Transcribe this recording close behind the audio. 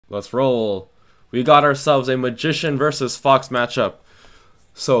Let's roll. We got ourselves a Magician versus Foxx matchup.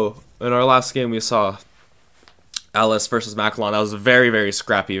 So, in our last game, we saw Alice versus Macalon. That was very, very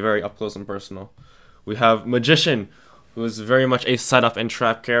scrappy, very up close and personal. We have Magician, who is very much a setup and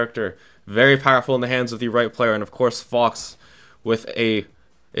trap character. Very powerful in the hands of the right player. And, of course, Foxx with a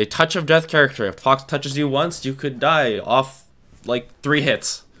touch of death character. If Foxx touches you once, you could die off, like, 3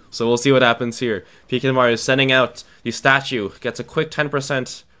 hits. So we'll see what happens here. DoTheMario is sending out the statue. Gets a quick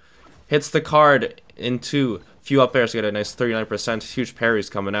 10%. Hits the card into few up airs to get a nice 39%. Huge parries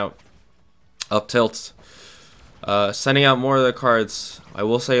coming out. Up tilt. Sending out more of the cards. I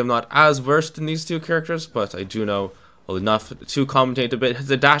will say I'm not as versed in these two characters, but I do know enough to commentate a bit. Hits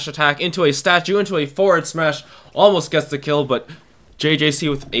a dash attack into a statue, into a forward smash. Almost gets the kill, but JJC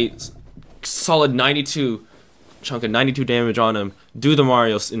with a solid 92 chunk of 92 damage on him.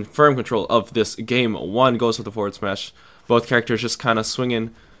 DoTheMario in firm control of this game. 1 goes with the forward smash. Both characters just kind of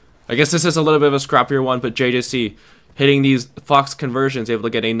swinging. I guess this is a little bit of a scrappier one, but JJC hitting these Foxx conversions, able to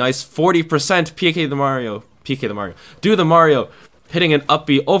get a nice 40% DoTheMario hitting an up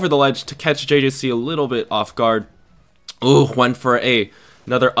B over the ledge to catch JJC a little bit off guard. Ooh, went for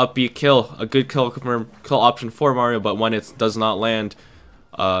another up B kill. A good kill option for Mario, but when it does not land,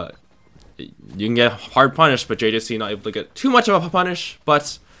 you can get hard punished, but JJC not able to get too much of a punish,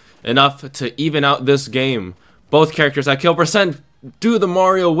 but enough to even out this game. Both characters at kill percent.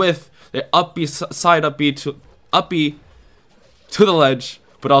 DoTheMario with the up B side up B to the ledge,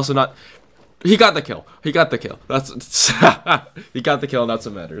 but also not. He got the kill. He got the kill. That's he got the kill, and that's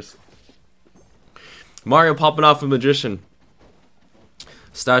what matters. Mario popping off with Magician.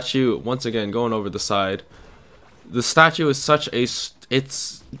 Statue once again going over the side. The statue is such a.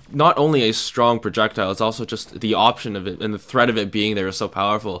 It's not only a strong projectile, it's also just the option of it and the threat of it being there is so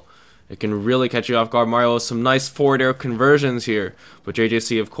powerful. It can really catch you off guard. Mario has some nice forward air conversions here. But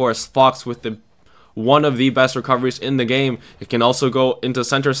JJC, of course, Foxx with one of the best recoveries in the game. It can also go into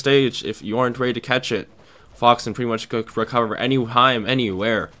center stage if you aren't ready to catch it. Foxx can pretty much recover anytime,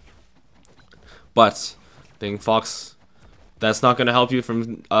 anywhere. But I think Foxx, that's not going to help you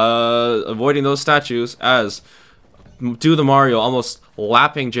from avoiding those statues, as DoTheMario almost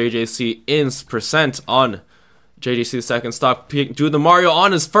lapping JJC in percent on JJC's second stock. DoTheMario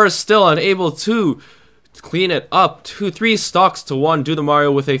on his first, still unable to clean it up. 3 stocks to 1.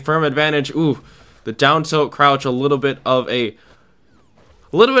 DoTheMario with a firm advantage. Ooh, the down tilt crouch, a little bit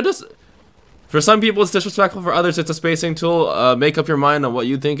for some people it's disrespectful, for others it's a spacing tool. Make up your mind on what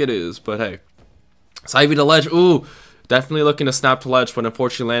you think it is, but hey. Ivy to ledge. Ooh, definitely looking to snap to ledge, but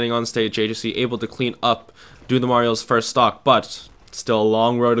unfortunately landing on stage. JJC able to clean up DoTheMario's first stock, but still a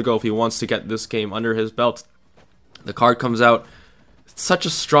long road to go if he wants to get this game under his belt. The card comes out. It's such a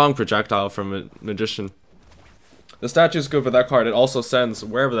strong projectile from a Magician. The statue's good, but that card, it also sends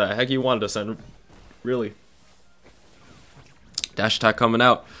wherever the heck you wanted to send. Really. Dash attack coming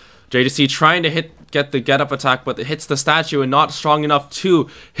out. JJC trying to get the get up attack, but it hits the statue and not strong enough to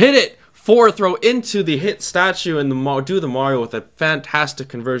hit it. Forward throw into the hit statue, and DoTheMario with a fantastic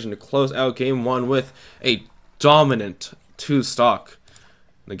conversion to close out game 1 with a dominant 2 stock.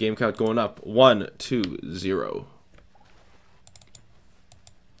 The game count going up 1-2-0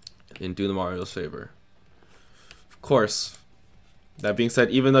 in DoTheMario's favor. Of course, that being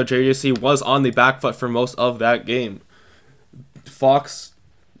said, even though JJC was on the back foot for most of that game, Foxx,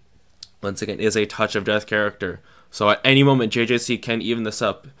 once again, is a touch of death character. So at any moment, JJC can even this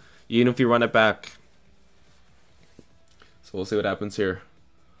up, even if you run it back. So we'll see what happens here.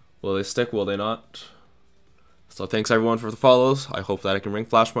 Will they stick? Will they not? So thanks everyone for the follows. I hope that I can bring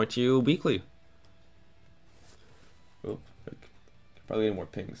Flashpoint to you weekly. Oh, probably need more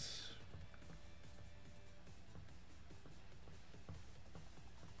pings.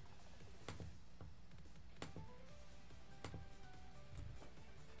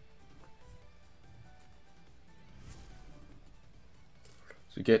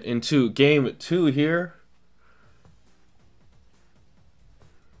 So we get into game 2 here.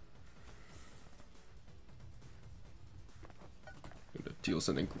 I'm gonna deal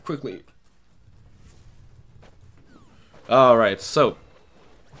something quickly. Alright, so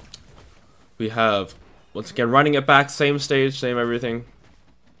we have once again running it back, same stage, same everything.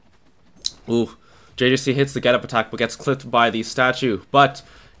 Ooh, JJC hits the get up attack but gets clipped by the statue, but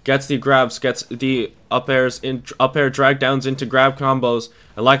gets the grabs, gets the up air drag downs into grab combos,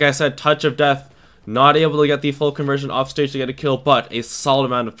 and like I said, touch of death, not able to get the full conversion off stage to get a kill, but a solid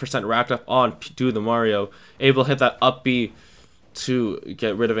amount of percent racked up on DoTheMario, able to hit that up B to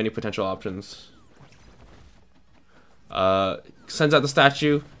get rid of any potential options. Sends out the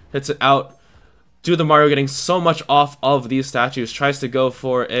statue, hits it out. DoTheMario getting so much off of these statues, tries to go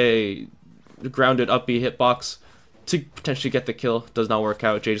for a grounded up B hitbox to potentially get the kill. Does not work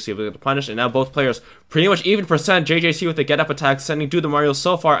out. JJC able to punish, and now both players pretty much even percent. JJC with the get up attack, sending DoTheMario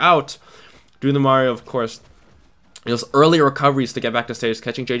so far out. DoTheMario, of course, those early recoveries to get back to stage,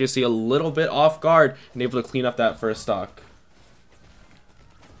 catching JJC a little bit off guard and able to clean up that first stock.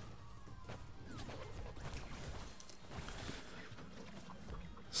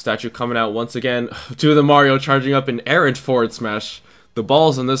 Statue coming out once again. DoTheMario charging up an errant forward smash. The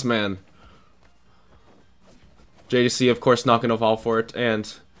balls on this man. JJC, of course, not going to fall for it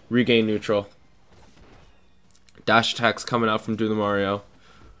and regain neutral. Dash attacks coming out from DoTheMario.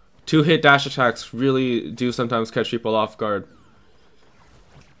 2-hit dash attacks really do sometimes catch people off guard.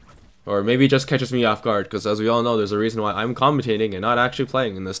 Or maybe it just catches me off guard, because as we all know, there's a reason why I'm commentating and not actually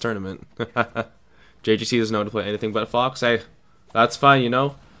playing in this tournament. JJC doesn't know to play anything but Foxx. Hey, that's fine, you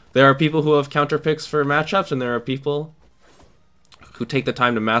know. There are people who have counter picks for matchups, and there are people who take the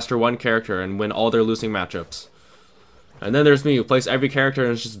time to master one character and win all their losing matchups. And then there's me, who plays every character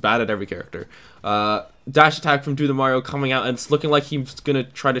and is just bad at every character. Dash attack from DoTheMario coming out, and it's looking like he's going to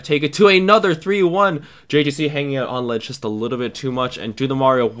try to take it to another 3-1. JJC hanging out on ledge just a little bit too much, and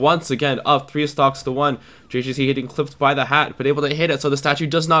DoTheMario once again up 3 stocks to 1. JJC getting clipped by the hat, but able to hit it, so the statue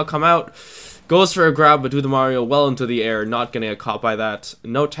does not come out. Goes for a grab, but DoTheMario well into the air, not going to get caught by that.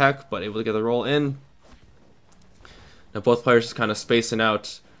 No tech, but able to get the roll in. Now both players just kind of spacing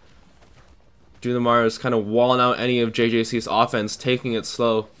out. DoTheMario is kind of walling out any of JJC's offense, taking it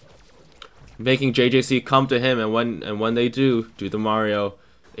slow, making JJC come to him, and when they do, DoTheMario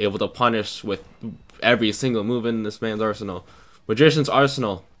able to punish with every single move in this man's arsenal. Magician's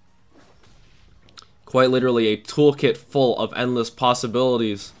arsenal. Quite literally a toolkit full of endless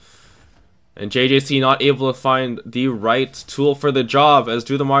possibilities. And JJC not able to find the right tool for the job, as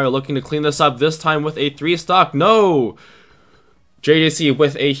DoTheMario looking to clean this up, this time with a 3-stock. No! JJC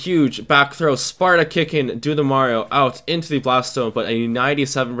with a huge back throw, Sparta kicking DoTheMario out into the blast zone, but a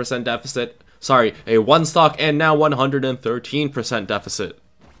 97% deficit. Sorry, a 1-stock and now 113% deficit.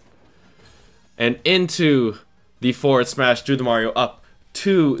 And into the forward smash, DoTheMario up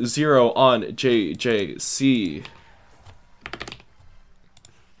 2-0 on JJC.